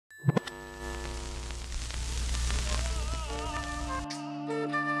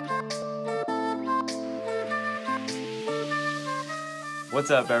What's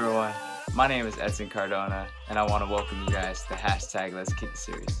up, everyone? My name is Edson Cardona, and I want to welcome you guys to the Let's Kick It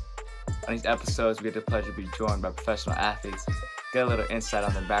series. On these episodes, we get the pleasure to be joined by professional athletes, get a little insight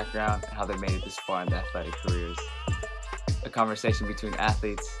on their background and how they made it this far in their athletic careers. A conversation between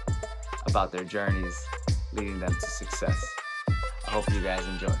athletes about their journeys leading them to success. I hope you guys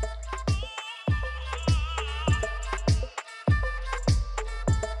enjoy.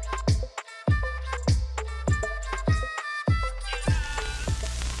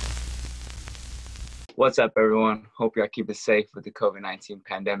 What's up, everyone? Hope you are keeping safe with the COVID-19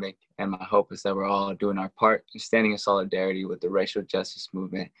 pandemic, and my hope is that we're all doing our part in standing in solidarity with the racial justice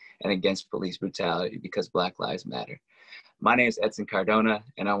movement and against police brutality because Black Lives Matter. My name is Edson Cardona,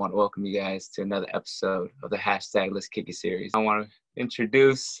 and I want to welcome you guys to another episode of the Let's Kick It series. I want to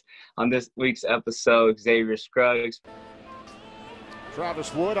introduce on this week's episode Xavier Scruggs.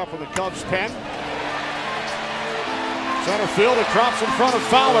 Travis Wood up in the Cubs pen. Center field, it drops in front of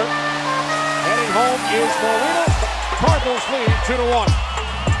Fowler. Heading home is Molina. Cardinals lead 2-1.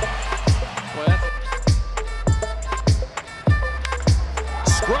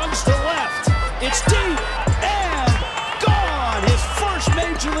 Scruggs to left. It's deep and gone. His first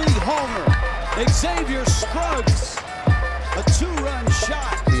major league homer. Xavier Scruggs. A two-run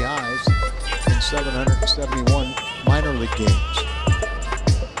shot. The eyes in 771 minor league games.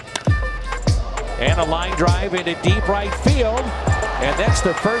 And a line drive into deep right field. And that's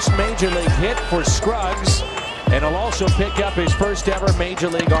the first major league hit for Scruggs. And he'll also pick up his first ever major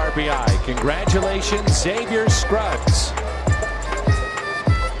league RBI. Congratulations, Xavier Scruggs.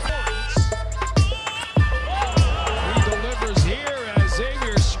 He delivers here as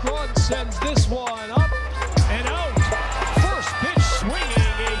Xavier Scruggs sends this one up and out. First pitch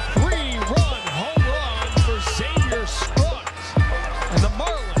swinging, a three-run home run for Xavier Scruggs. And the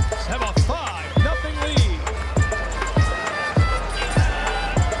Marlins have a 5-0 lead.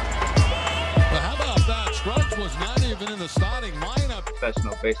 Scruggs was not even in the starting lineup.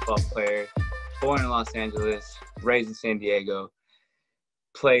 Professional baseball player, born in Los Angeles, raised in San Diego,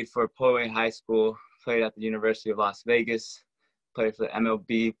 played for Poway High School, played at the University of Las Vegas, played for the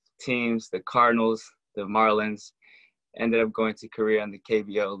MLB teams, the Cardinals, the Marlins, ended up going to Korea in the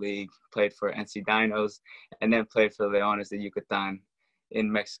KBO League, played for NC Dinos, and then played for the Leones de Yucatan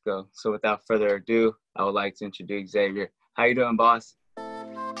in Mexico. So without further ado, I would like to introduce Xavier. How you doing, boss?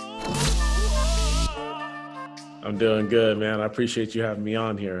 I'm doing good, man. I appreciate you having me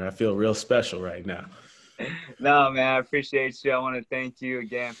on here. I feel real special right now. No, man, I appreciate you. I want to thank you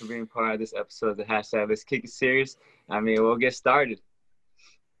again for being part of this episode of the Let's Kick It series. I mean, we'll get started.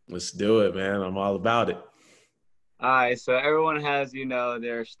 Let's do it, man. I'm all about it. All right, so everyone has,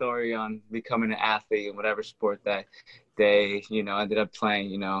 their story on becoming an athlete in whatever sport that they, ended up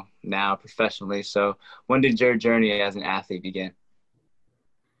playing, now professionally. So when did your journey as an athlete begin?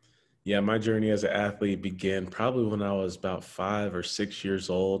 Yeah, my journey as an athlete began probably when I was about 5 or 6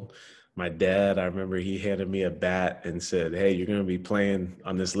 years old. My dad, I remember he handed me a bat and said, "Hey, you're going to be playing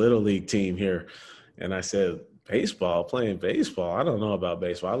on this little league team here." And I said, "Baseball, playing baseball? I don't know about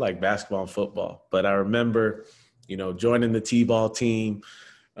baseball. I like basketball and football." But I remember, joining the T-ball team,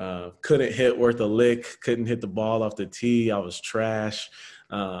 couldn't hit worth a lick, couldn't hit the ball off the tee. I was trash.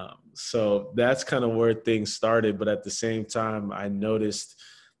 So that's kind of where things started. But at the same time, I noticed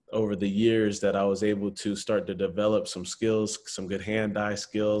over the years that I was able to start to develop some skills, some good hand-eye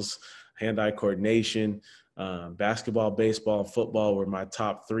skills, hand-eye coordination. Basketball, baseball, and football were my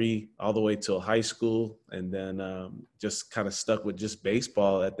top 3 all the way till high school. And then just kind of stuck with just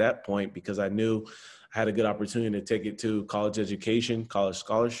baseball at that point because I knew I had a good opportunity to take it to college education, college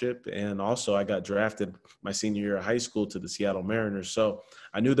scholarship. And also I got drafted my senior year of high school to the Seattle Mariners. So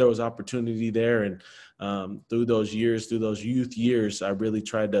I knew there was opportunity there. And through those youth years, I really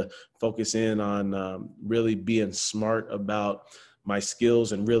tried to focus in on really being smart about my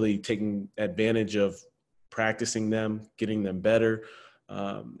skills and really taking advantage of practicing them, getting them better.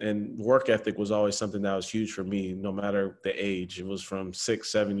 And work ethic was always something that was huge for me, no matter the age. It was from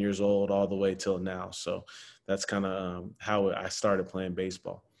 6, 7 years old all the way till now. So that's kind of how I started playing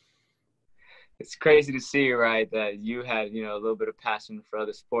baseball. It's crazy to see, right, that you had, a little bit of passion for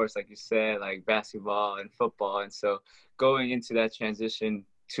other sports, like you said, like basketball and football. And so going into that transition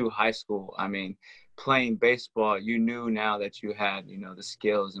to high school, I mean, playing baseball, you knew now that you had, the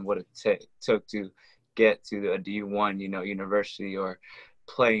skills and what it took to get to a D1, university or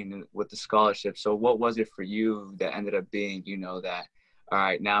playing with the scholarship. So what was it for you that ended up being, that, all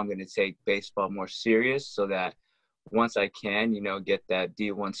right, now I'm going to take baseball more serious so that once I can, get that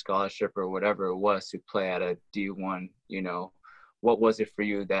D1 scholarship or whatever it was to play at a D1, what was it for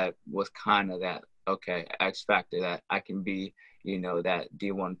you that was kind of that, okay, X factor that I can be, that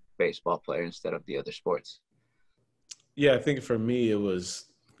D1 baseball player instead of the other sports? Yeah, I think for me, it was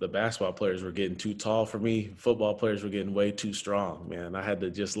the basketball players were getting too tall for me. Football players were getting way too strong, man. I had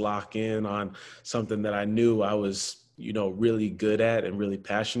to just lock in on something that I knew I was, really good at and really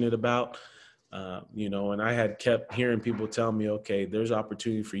passionate about. And I had kept hearing people tell me, okay, there's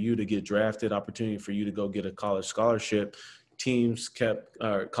opportunity for you to get drafted, opportunity for you to go get a college scholarship.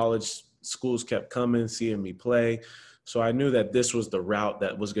 College schools kept coming, seeing me play. So I knew that this was the route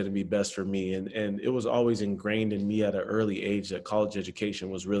that was going to be best for me. And it was always ingrained in me at an early age that college education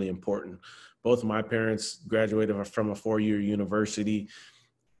was really important. Both of my parents graduated from a 4-year university.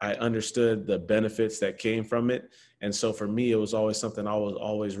 I understood the benefits that came from it. And so for me, it was always something I was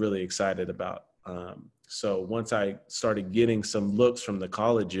always really excited about. So once I started getting some looks from the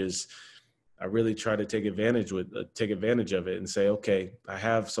colleges, I really try to take advantage of it and say, okay, I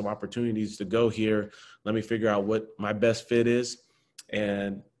have some opportunities to go here. Let me figure out what my best fit is.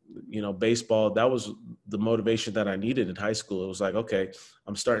 And, baseball, that was the motivation that I needed in high school. It was like, okay,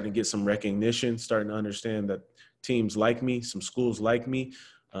 I'm starting to get some recognition, starting to understand that teams like me, some schools like me.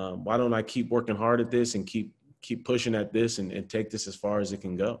 Why don't I keep working hard at this and keep pushing at this and take this as far as it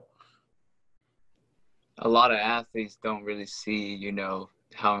can go? A lot of athletes don't really see,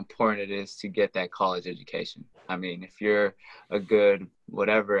 how important it is to get that college education. I mean, if you're a good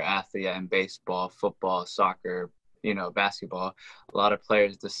whatever athlete in baseball, football, soccer, basketball, a lot of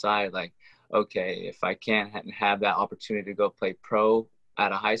players decide like, okay, if I can't have that opportunity to go play pro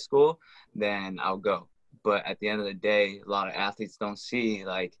at a high school, then I'll go. But at the end of the day, a lot of athletes don't see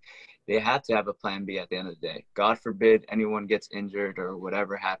like they have to have a plan B at the end of the day. God forbid anyone gets injured or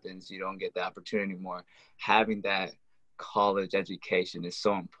whatever happens, you don't get the opportunity anymore. Having that college education is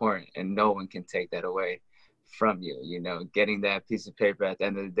so important, and no one can take that away from you. Getting that piece of paper at the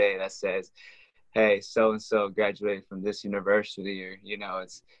end of the day that says, hey, so and so graduated from this university, or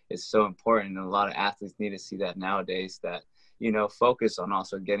it's so important. And a lot of athletes need to see that nowadays, that focus on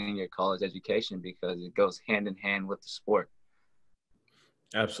also getting your college education, because it goes hand in hand with the sport.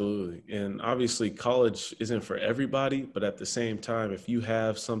 Absolutely. And obviously college isn't for everybody, but at the same time, if you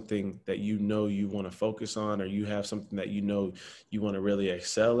have something that you want to focus on, or you have something that you want to really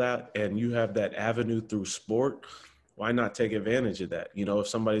excel at, and you have that avenue through sport, why not take advantage of that? If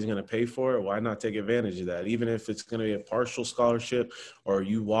somebody's going to pay for it, why not take advantage of that? Even if it's going to be a partial scholarship, or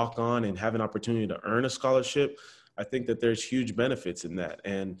you walk on and have an opportunity to earn a scholarship, I think that there's huge benefits in that.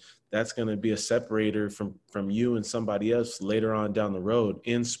 And that's going to be a separator from you and somebody else later on down the road,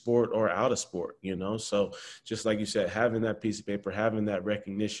 in sport or out of sport, So just like you said, having that piece of paper, having that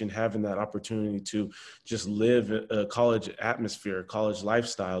recognition, having that opportunity to just live a college atmosphere, college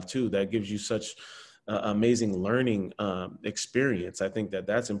lifestyle too, that gives you such amazing learning experience. I think that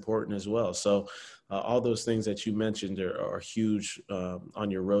that's important as well. So all those things that you mentioned are huge on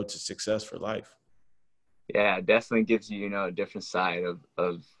your road to success for life. Yeah, it definitely gives you, a different side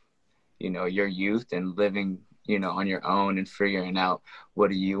of your youth and living, on your own and figuring out what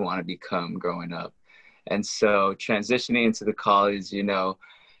do you want to become growing up. And so transitioning into the college,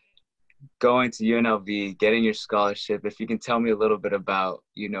 going to UNLV, getting your scholarship, if you can tell me a little bit about,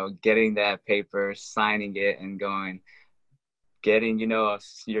 getting that paper, signing it, and getting,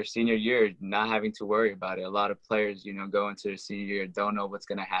 your senior year, not having to worry about it. A lot of players, go into their senior year, don't know what's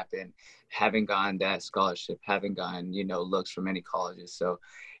going to happen, haven't gotten that scholarship, haven't gotten, looks from any colleges. So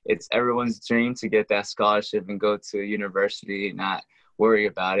it's everyone's dream to get that scholarship and go to a university and not worry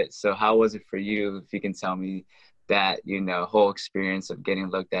about it. So how was it for you, if you can tell me that, whole experience of getting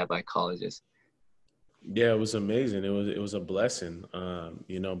looked at by colleges? Yeah, it was amazing. It was a blessing,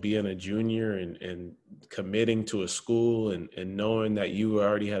 being a junior and committing to a school and knowing that you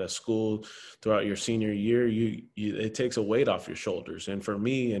already had a school throughout your senior year. It takes a weight off your shoulders. And for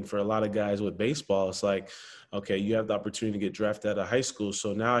me, and for a lot of guys with baseball, it's like, okay, you have the opportunity to get drafted out of high school.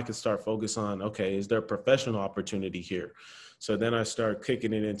 So now I can start focus on, okay, is there a professional opportunity here? So then I start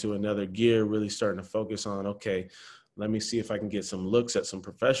kicking it into another gear, really starting to focus on, okay, let me see if I can get some looks at some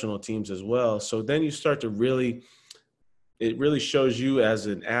professional teams as well. So then you start to it really shows you as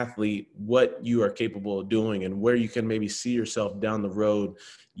an athlete what you are capable of doing and where you can maybe see yourself down the road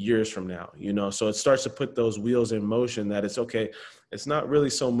years from now, So it starts to put those wheels in motion, that it's okay. It's not really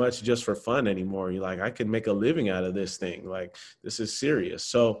so much just for fun anymore. You're like, I can make a living out of this thing. Like, this is serious.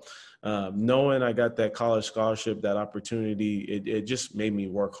 So knowing I got that college scholarship, that opportunity, it just made me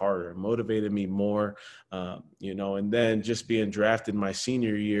work harder, motivated me more, and then just being drafted my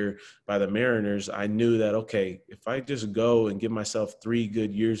senior year by the Mariners, I knew that, okay, if I just go and give myself 3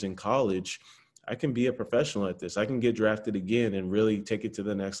 good years in college, I can be a professional at this. I can get drafted again and really take it to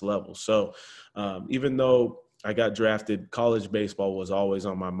the next level. So even though I got drafted, college baseball was always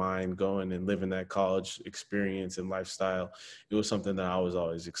on my mind, going and living that college experience and lifestyle. It was something that I was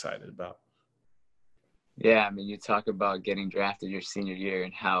always excited about. Yeah, I mean, you talk about getting drafted your senior year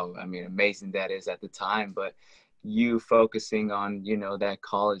and how, I mean, amazing that is at the time, but you focusing on, that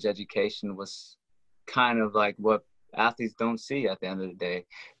college education was kind of like what athletes don't see at the end of the day.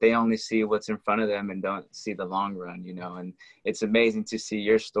 They only see what's in front of them and don't see the long run, and it's amazing to see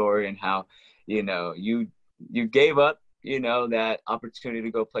your story and how, you gave up, that opportunity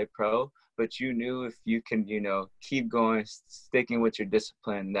to go play pro, but you knew if you can, keep going, sticking with your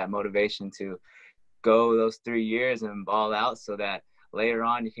discipline, that motivation to go those 3 years and ball out so that later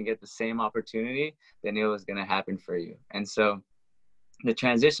on you can get the same opportunity, then it was going to happen for you. And so the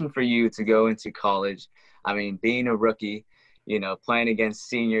transition for you to go into college, I mean, being a rookie, playing against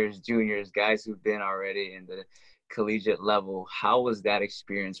seniors, juniors, guys who've been already in the collegiate level, how was that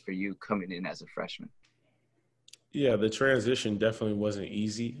experience for you coming in as a freshman? Yeah, the transition definitely wasn't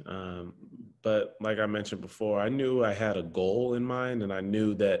easy. But like I mentioned before, I knew I had a goal in mind, and I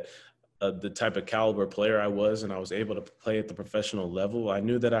knew that the type of caliber player I was, and I was able to play at the professional level, I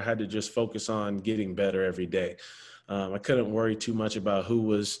knew that I had to just focus on getting better every day. I couldn't worry too much about who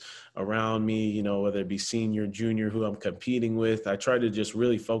was around me, whether it be senior, junior, who I'm competing with. I tried to just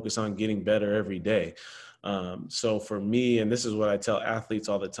really focus on getting better every day. So for me, and this is what I tell athletes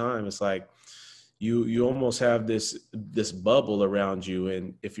all the time, it's like, you almost have this bubble around you,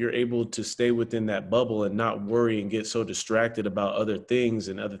 and if you're able to stay within that bubble and not worry and get so distracted about other things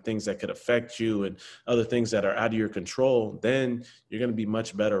and other things that could affect you and other things that are out of your control, then you're going to be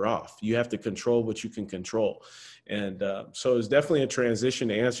much better off. You have to control what you can control. And so it's definitely a transition,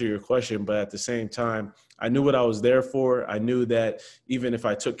 to answer your question, but at the same time, I knew what I was there for. I knew that even if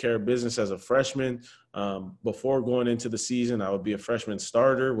I took care of business as a freshman, before going into the season, I would be a freshman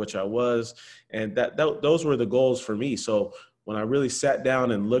starter, which I was. And those were the goals for me. So when I really sat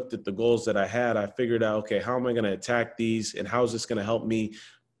down and looked at the goals that I had, I figured out, okay, how am I going to attack these, and how is this going to help me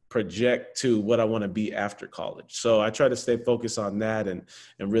project to what I want to be after college? So I try to stay focused on that and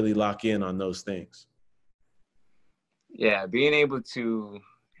really lock in on those things. Yeah, being able to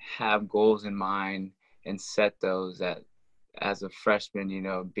have goals in mind and set those as a freshman,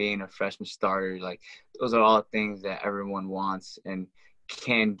 being a freshman starter, like those are all things that everyone wants and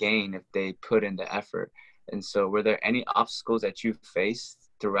can gain if they put in the effort. And so were there any obstacles that you faced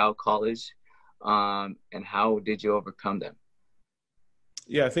throughout college, and how did you overcome them?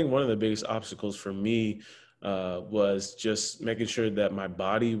 Yeah, I think one of the biggest obstacles for me was just making sure that my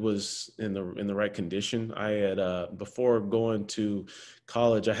body was in the right condition. I had before going to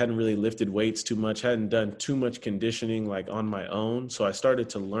college, I hadn't really lifted weights too much, hadn't done too much conditioning like on my own. So I started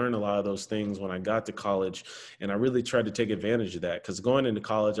to learn a lot of those things when I got to college, and I really tried to take advantage of that, because going into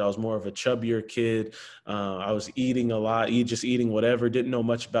college, I was more of a chubbier kid. I was eating a lot, just eating whatever, didn't know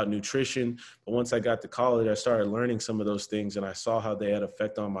much about nutrition. But once I got to college, I started learning some of those things, and I saw how they had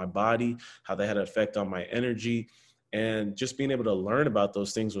effect on my body, how they had an effect on my energy. And just being able to learn about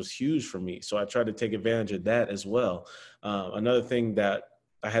those things was huge for me. So I tried to take advantage of that as well. Another thing that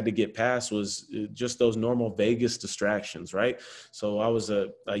I had to get past was just those normal Vegas distractions, right? So I was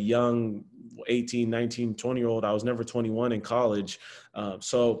a young 18, 19, 20-year-old. I was never 21 in college.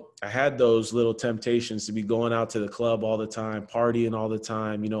 So I had those little temptations to be going out to the club all the time, partying all the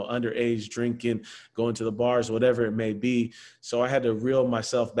time, underage drinking, going to the bars, whatever it may be. So I had to reel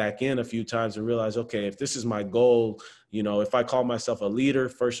myself back in a few times and realize, okay, if this is my goal, if I call myself a leader,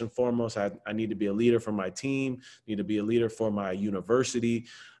 first and foremost, I need to be a leader for my team, need to be a leader for my university.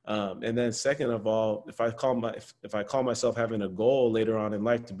 And then second of all, if I call myself having a goal later on in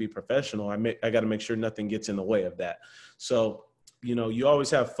life to be professional, I got to make sure nothing gets in the way of that. So, you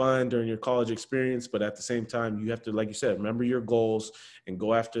always have fun during your college experience, but at the same time, you have to, like you said, remember your goals and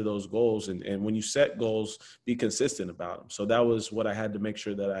go after those goals. And when you set goals, be consistent about them. So that was what I had to make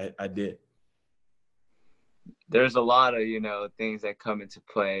sure that I did. There's a lot of, things that come into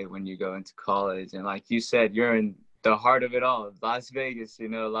play when you go into college. And like you said, you're in the heart of it all, Las Vegas, a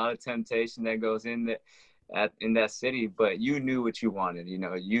lot of temptation that goes in that city, but you knew what you wanted.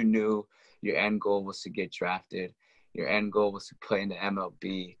 You knew your end goal was to get drafted. Your end goal was to play in the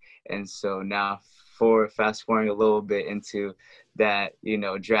MLB. And so now fast forwarding a little bit into that,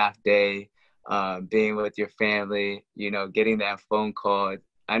 draft day, being with your family, getting that phone call.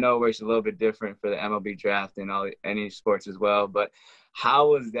 I know it works a little bit different for the MLB draft and any sports as well, but how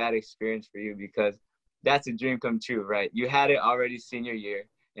was that experience for you? Because that's a dream come true, right? You had it already senior year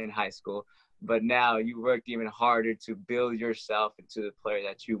in high school, but now you worked even harder to build yourself into the player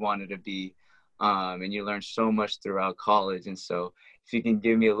that you wanted to be. and you learn so much throughout college. And so if you can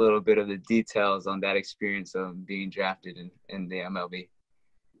give me a little bit of the details on that experience of being drafted in the MLB.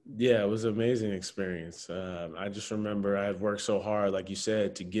 Yeah, it was an amazing experience. I just remember I had worked so hard, like you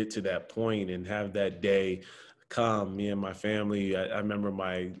said, to get to that point and have that day come. Me and my family, I remember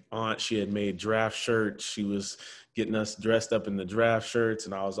my aunt, she had made draft shirts. She was getting us dressed up in the draft shirts,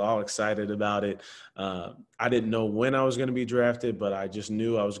 and I was all excited about it. I didn't know when I was going to be drafted, but I just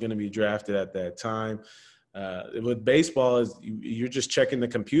knew I was going to be drafted at that time. With baseball, you're just checking the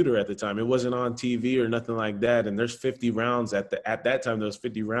computer at the time. It wasn't on TV or nothing like that. And there's 50 rounds at that time. There was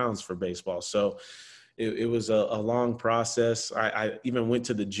 50 rounds for baseball, so it was a long process. I even went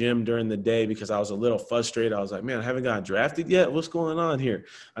to the gym during the day because I was a little frustrated. I was like, man, I haven't gotten drafted yet. What's going on here?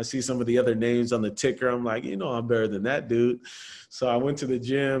 I see some of the other names on the ticker. I'm like, I'm better than that dude. So I went to the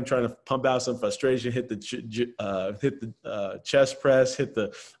gym trying to pump out some frustration, hit the chest press, hit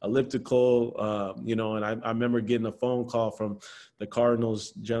the elliptical, and I remember getting a phone call from the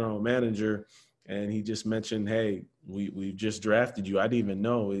Cardinals general manager, and he just mentioned, hey, we just drafted you. I didn't even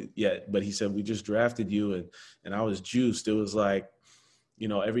know it yet, but he said, we just drafted you. And I was juiced. It was like,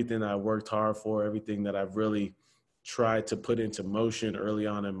 everything I worked hard for, everything that I've really tried to put into motion early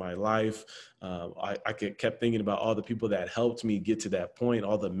on in my life. I kept thinking about all the people that helped me get to that point,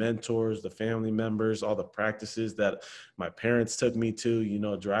 all the mentors, the family members, all the practices that my parents took me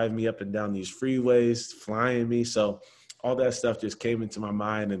to, drive me up and down these freeways, flying me. So all that stuff just came into my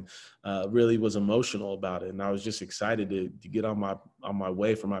mind, and really was emotional about it. And I was just excited to get on my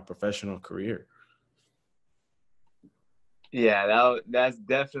way for my professional career. Yeah, that's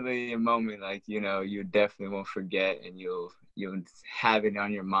definitely a moment like, you definitely won't forget, and you'll have it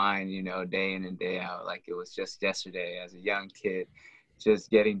on your mind, day in and day out. Like it was just yesterday as a young kid,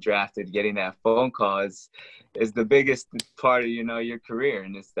 just getting drafted, getting that phone call is the biggest part of, your career,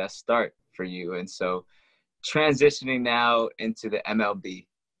 and it's that start for you. And so transitioning now into the MLB,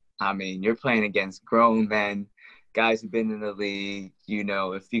 I mean, you're playing against grown men, guys who've been in the league.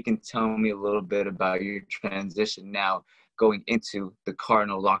 If you can tell me a little bit about your transition now going into the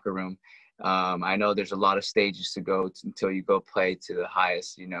Cardinal locker room. I know there's a lot of stages to go until you go play to the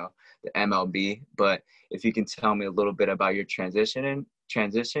highest, the MLB. But if you can tell me a little bit about your transition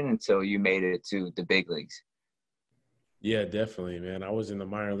until you made it to the big leagues. Yeah, definitely, man. I was in the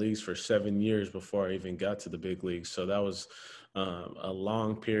minor leagues for 7 years before I even got to the big leagues. So that was a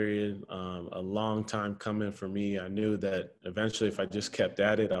long period, a long time coming for me. I knew that eventually if I just kept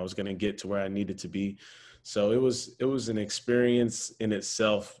at it, I was going to get to where I needed to be. So it was an experience in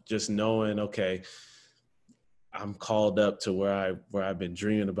itself, just knowing, okay, I'm called up to where I've been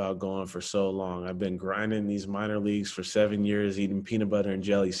dreaming about going for so long. I've been grinding these minor leagues for 7 years, eating peanut butter and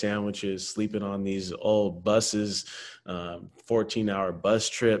jelly sandwiches, sleeping on these old buses, 14-hour bus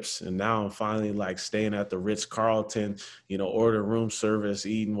trips. And now I'm finally like staying at the Ritz-Carlton, order room service,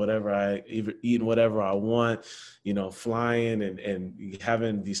 eating whatever I want, flying and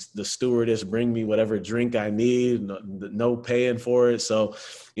having the stewardess bring me whatever drink I need, no paying for it. So,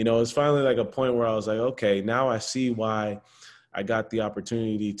 it's finally like a point where I was like, okay, now I see why I got the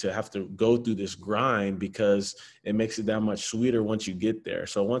opportunity to have to go through this grind, because it makes it that much sweeter once you get there.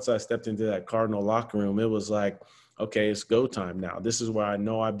 So once I stepped into that Cardinal locker room, it was like, okay, it's go time now. This is where I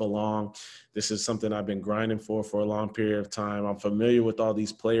know I belong. This is something I've been grinding for a long period of time. I'm familiar with all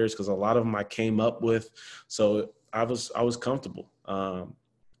these players because a lot of them I came up with. So I was comfortable,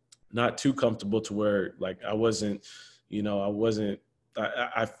 not too comfortable to where like I wasn't,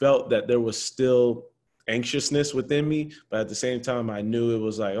 I felt that there was still anxiousness within me, but at the same time, I knew it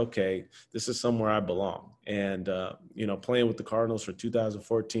was like, okay, this is somewhere I belong. And, playing with the Cardinals for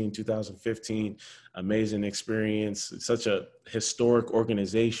 2014, 2015, amazing experience. It's such a historic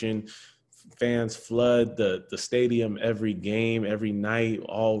organization. Fans flood the stadium every game, every night,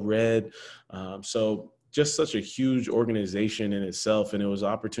 all red. So just such a huge organization in itself. And it was an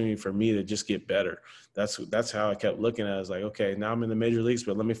opportunity for me to just get better. That's how I kept looking at it. I was like, okay, now I'm in the major leagues,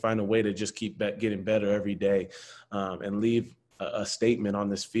 but let me find a way to just keep getting better every day, and leave a statement on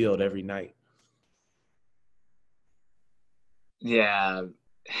this field every night. Yeah,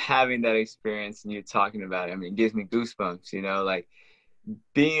 having that experience and you talking about it, I mean, it gives me goosebumps, like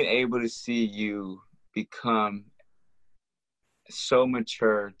being able to see you become so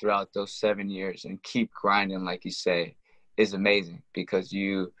mature throughout those 7 years and keep grinding, like you say, is amazing, because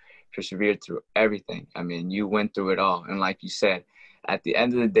you persevered through everything. I mean, you went through it all. And like you said, at the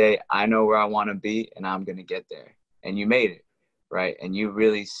end of the day, I know where I want to be and I'm going to get there. And you made it, right? And you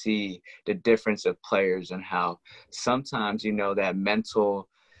really see the difference of players and how sometimes, that mental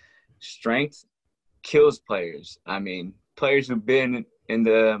strength kills players. I mean, players who've been in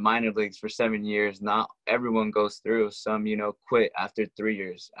the minor leagues for 7 years. Not everyone goes through. Some, quit after 3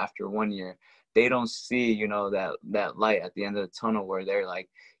 years, after 1 year. They don't see, that light at the end of the tunnel where they're like,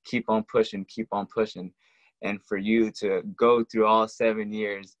 keep on pushing, keep on pushing. And for you to go through all 7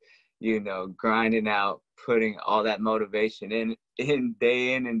 years, grinding out, putting all that motivation in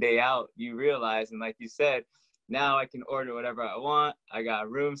day in and day out, you realize, and like you said, now I can order whatever I want. I got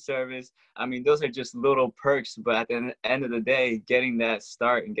room service. I mean, those are just little perks, but at the end of the day, getting that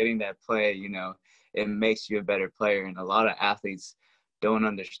start and getting that play, it makes you a better player. And a lot of athletes don't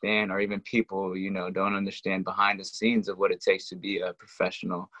understand, or even people, don't understand behind the scenes of what it takes to be a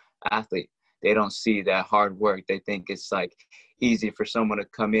professional athlete. They don't see that hard work. They think it's like easy for someone to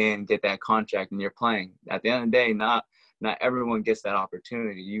come in, get that contract, and you're playing. At the end of the day, not everyone gets that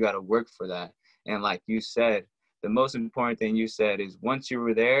opportunity. You got to work for that. And like you said, the most important thing you said is once you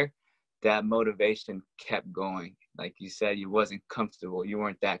were there, that motivation kept going. Like you said, you wasn't comfortable. You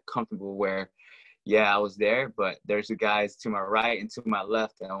weren't that comfortable where, yeah, I was there, but there's the guys to my right and to my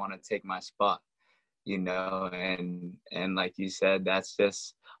left that want to take my spot, and like you said, that's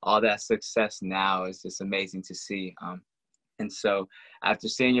just all that success now is just amazing to see. And so after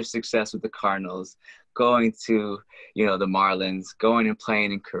seeing your success with the Cardinals, going to, the Marlins, going and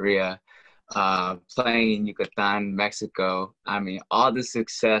playing in Korea, playing in Yucatan, Mexico, I mean, all the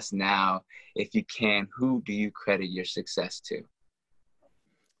success now, if you can, who do you credit your success to?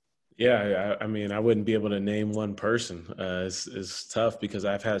 Yeah, I mean, I wouldn't be able to name one person. It's tough because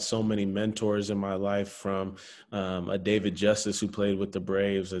I've had so many mentors in my life, from a David Justice who played with the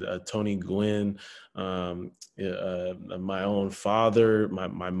Braves, a Tony Gwynn, my own father,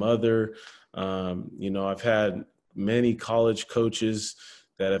 my mother. I've had many college coaches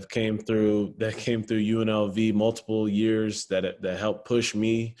that came through UNLV multiple years that helped push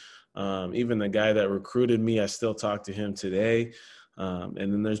me. Even the guy that recruited me, I still talk to him today. And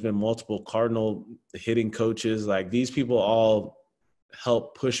then there's been multiple Cardinal hitting coaches. Like, these people all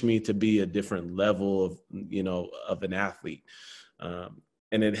help push me to be a different level of an athlete.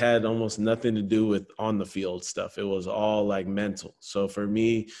 And it had almost nothing to do with on the field stuff. It was all like mental. So for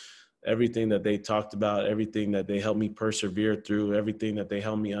me, everything that they talked about, everything that they helped me persevere through, everything that they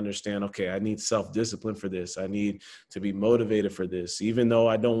helped me understand, okay, I need self-discipline for this. I need to be motivated for this. Even though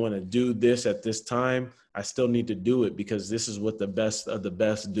I don't want to do this at this time, I still need to do it because this is what the best of the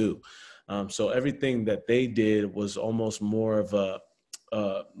best do. So everything that they did was almost more of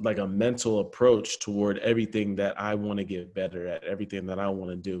like a mental approach toward everything that I want to get better at, everything that I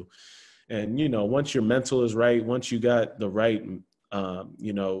want to do. And, once your mental is right, once you got the right,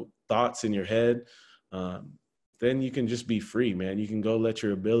 thoughts in your head, then you can just be free, man. You can go let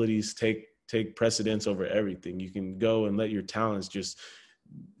your abilities take precedence over everything. You can go and let your talents just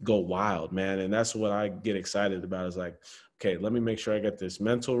go wild, man. And that's what I get excited about, is like, okay, let me make sure I get this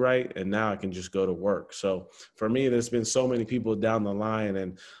mental right, and now I can just go to work. So for me, there's been so many people down the line,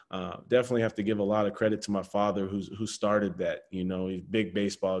 and definitely have to give a lot of credit to my father who started that. He's a big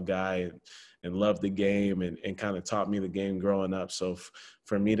baseball guy and loved the game and kind of taught me the game growing up. So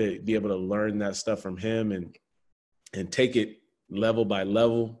for me to be able to learn that stuff from him and take it level by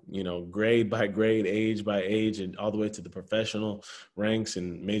level, grade by grade, age by age, and all the way to the professional ranks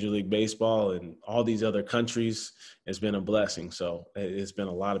in Major League Baseball and all these other countries, has been a blessing. So it's been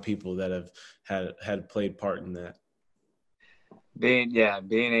a lot of people that have had played part in that. Being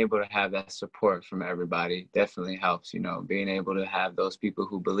able to have that support from everybody definitely helps, being able to have those people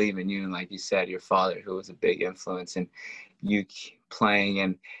who believe in you. And like you said, your father, who was a big influence in you playing,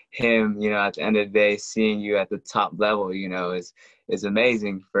 and him, at the end of the day, seeing you at the top level, is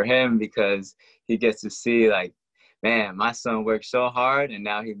amazing for him, because he gets to see, like, man, my son worked so hard and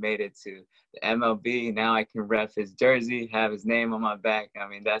now he made it to the MLB. Now I can rep his jersey, have his name on my back. I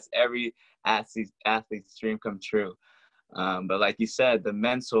mean, that's every athlete's dream come true. But like you said, the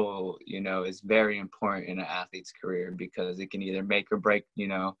mental, is very important in an athlete's career, because it can either make or break,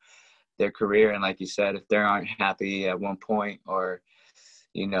 their career. And like you said, if they aren't happy at one point, or,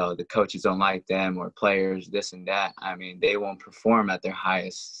 the coaches don't like them, or players, this and that, I mean, they won't perform at their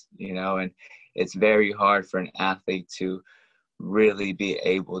highest, and it's very hard for an athlete to really be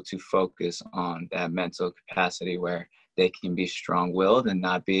able to focus on that mental capacity where they can be strong-willed and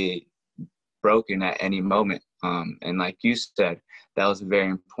not be broken at any moment. And like you said, that was a very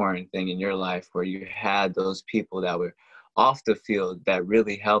important thing in your life, where you had those people that were off the field that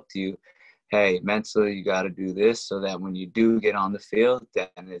really helped you. Hey, mentally, you got to do this, so that when you do get on the field, then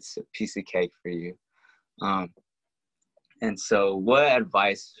it's a piece of cake for you. And so what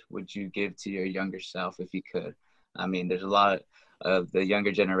advice would you give to your younger self if you could? I mean, there's a lot of the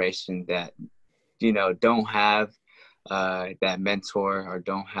younger generation that, don't have that mentor or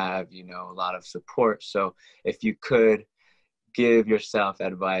don't have, a lot of support. So if you could give yourself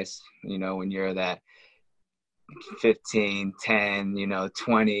advice, when you're that 15, 10,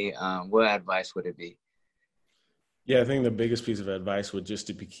 20, what advice would it be? Yeah, I think the biggest piece of advice would just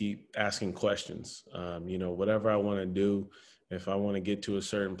to keep asking questions. Whatever I want to do, if I want to get to a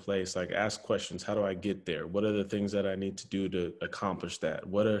certain place, like ask questions. How do I get there? What are the things that I need to do to accomplish that?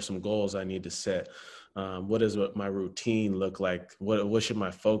 What are some goals I need to set? What does my routine look like? What should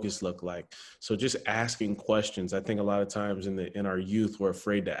my focus look like? So just asking questions. I think a lot of times in our youth, we're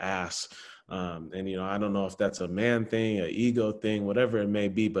afraid to ask. I don't know if that's a man thing, an ego thing, whatever it may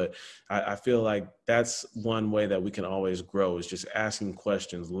be, but I feel like that's one way that we can always grow is just asking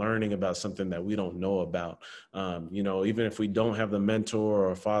questions, learning about something that we don't know about. Even if we don't have the mentor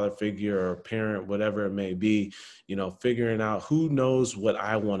or a father figure or a parent, whatever it may be, figuring out who knows what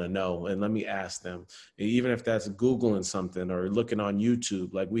I want to know and let me ask them. Even if that's Googling something or looking on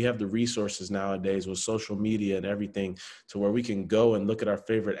YouTube, like we have the resources nowadays with social media and everything to where we can go and look at our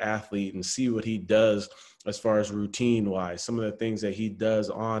favorite athlete and see what he does as far as routine wise, some of the things that he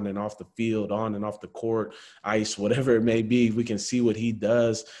does on and off the field, on and off the court, ice, whatever it may be. We can see what he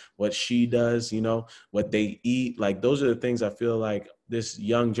does, what she does, what they eat. Like those are the things I feel like this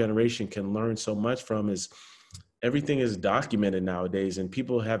young generation can learn so much from. Is everything is documented nowadays and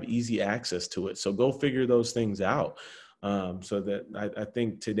people have easy access to it. So go figure those things out. So that I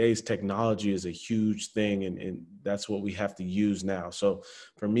think today's technology is a huge thing, and that's what we have to use now. So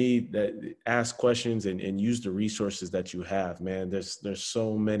for me, that ask questions and use the resources that you have, man. There's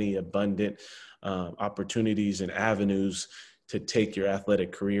so many abundant opportunities and avenues to take your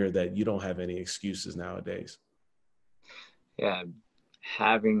athletic career that you don't have any excuses nowadays. Yeah,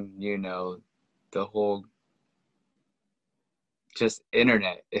 having, the whole just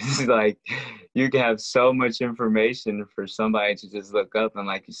internet. It's like you can have so much information for somebody to just look up, and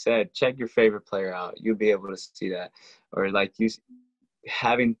like you said, check your favorite player out. You'll be able to see that. Or like you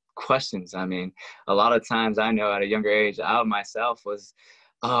having questions. I mean, a lot of times I know at a younger age, I myself was,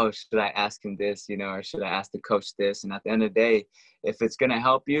 oh, should I ask him this, or should I ask the coach this? And at the end of the day, if it's gonna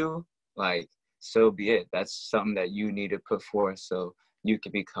help you, like, so be it. That's something that you need to put forth so you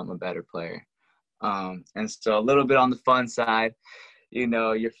can become a better player. And so a little bit on the fun side,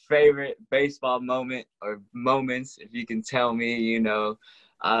 your favorite baseball moment or moments, if you can tell me,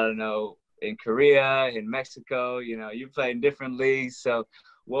 I don't know, in Korea, in Mexico, you played in different leagues. So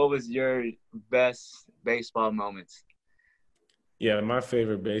what was your best baseball moments? Yeah, my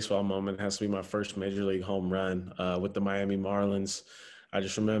favorite baseball moment has to be my first major league home run with the Miami Marlins. I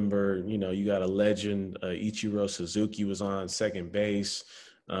just remember, you got a legend, Ichiro Suzuki was on second base,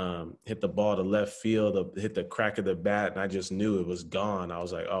 hit the ball to left field, hit the crack of the bat, and I just knew it was gone. I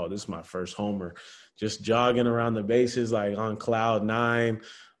was like, oh, this is my first homer. Just jogging around the bases like on cloud nine,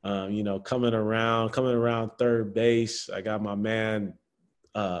 coming around third base. I got my man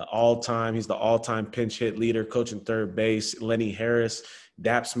he's the all-time pinch hit leader, coaching third base. Lenny Harris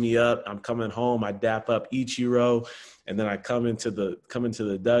daps me up. I'm coming home. I dap up Ichiro, and then I come into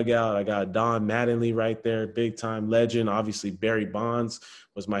the dugout. I got Don Mattingly right there, big time legend. Obviously, Barry Bonds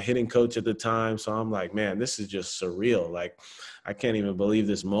was my hitting coach at the time. So I'm like, man, this is just surreal. Like, I can't even believe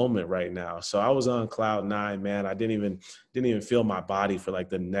this moment right now. So I was on cloud nine, man. I didn't even feel my body for like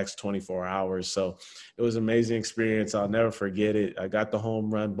the next 24 hours. So it was an amazing experience. I'll never forget it. I got the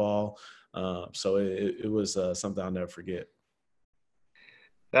home run ball. So it was something I'll never forget.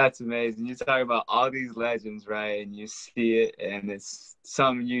 That's amazing. You talk about all these legends, right? And you see it, and it's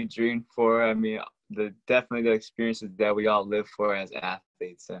something you dreamed for. I mean, definitely the experiences that we all live for as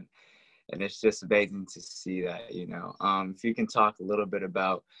athletes, and it's just amazing to see that. If you can talk a little bit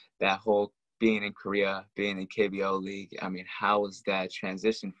about that whole being in Korea, being in KBO League. I mean, how was that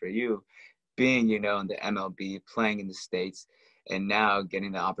transition for you, being in the MLB, playing in the States, and now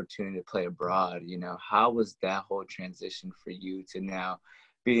getting the opportunity to play abroad? How was that whole transition for you to now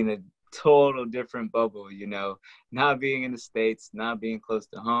being a total different bubble, not being in the States, not being close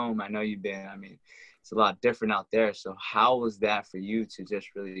to home? I know you've been, I mean, it's a lot different out there. So how was that for you to just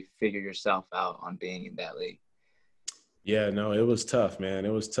really figure yourself out on being in that league? Yeah, no, it was tough, man.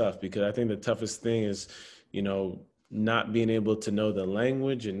 It was tough because I think the toughest thing is, not being able to know the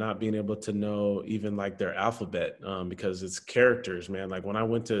language and not being able to know even like their alphabet, because it's characters, man. Like when I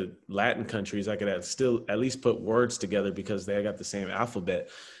went to Latin countries, I could still at least put words together because they got the same alphabet,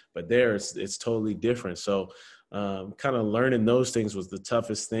 but there it's totally different. So kind of learning those things was the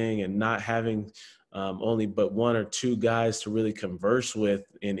toughest thing, and not having only but one or two guys to really converse with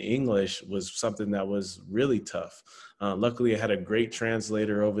in English was something that was really tough. Luckily, I had a great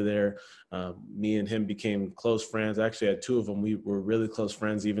translator over there. Me and him became close friends. I actually had two of them. We were really close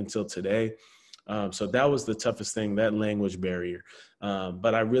friends even till today. So that was the toughest thing, that language barrier.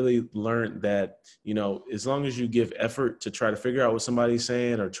 But I really learned that, as long as you give effort to try to figure out what somebody's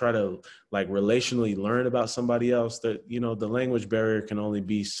saying, or try to like relationally learn about somebody else, that, the language barrier can only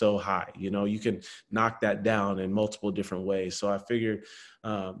be so high. You can knock that down in multiple different ways. So I figured,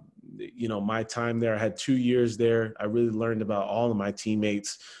 my time there, I had 2 years there. I really learned about all of my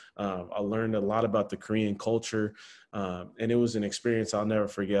teammates. I learned a lot about the Korean culture. And it was an experience I'll never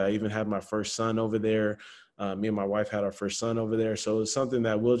forget. I even had my first son over there. Me and my wife had our first son over there. So it was something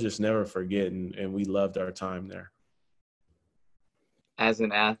that we'll just never forget. And we loved our time there. As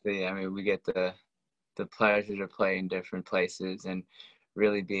an athlete, I mean, we get the pleasure to play in different places and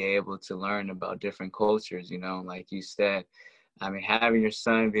really be able to learn about different cultures, like you said. I mean, having your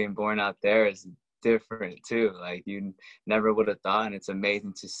son being born out there is different too. Like, you never would have thought, and it's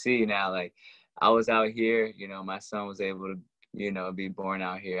amazing to see now. Like, I was out here, my son was able to, be born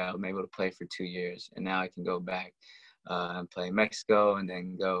out here. I was able to play for 2 years, and now I can go back and play in Mexico, and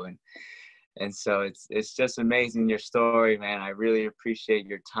then go and so it's just amazing, your story, man. I really appreciate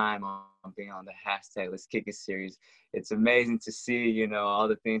your time on being on the hashtag Let's Kick It series. It's amazing to see, all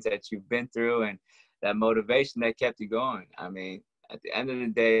the things that you've been through and that motivation that kept you going. I mean, at the end of the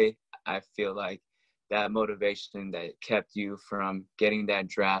day, I feel like that motivation that kept you from getting that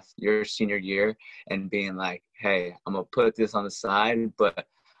draft your senior year and being like, hey, I'm going to put this on the side, but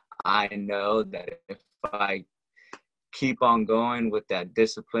I know that if I keep on going with that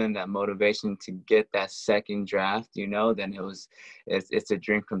discipline, that motivation to get that second draft, then it's a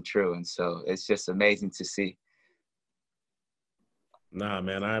dream come true. And so it's just amazing to see. Nah,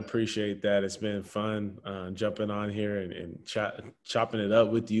 man, I appreciate that. It's been fun jumping on here and chopping it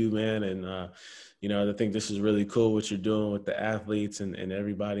up with you, man. And, I think this is really cool what you're doing with the athletes and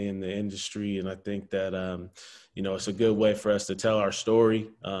everybody in the industry. And I think that, it's a good way for us to tell our story,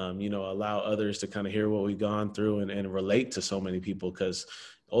 allow others to kind of hear what we've gone through and relate to so many people, because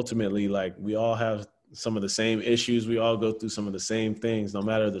ultimately, like, we all have some of the same issues. We all go through some of the same things, no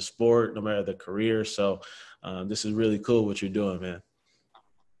matter the sport, no matter the career. So this is really cool what you're doing, man.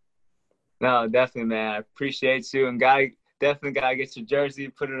 No, definitely, man. I appreciate you. And definitely gotta get your jersey,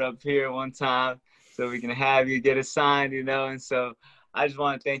 put it up here one time so we can have you get it signed, And so I just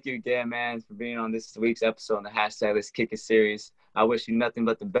want to thank you again, man, for being on this week's episode on the hashtag Let's Kick It series. I wish you nothing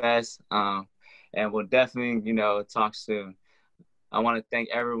but the best. And we'll definitely, talk soon. I want to thank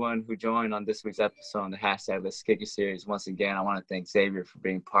everyone who joined on this week's episode on the hashtag Let's Kick It series. Once again, I want to thank Xavier for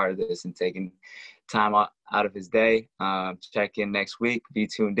being part of this and taking time out of his day. Check in next week. Be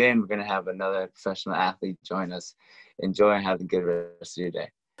tuned in. We're going to have another professional athlete join us. Enjoy and have a good rest of your day.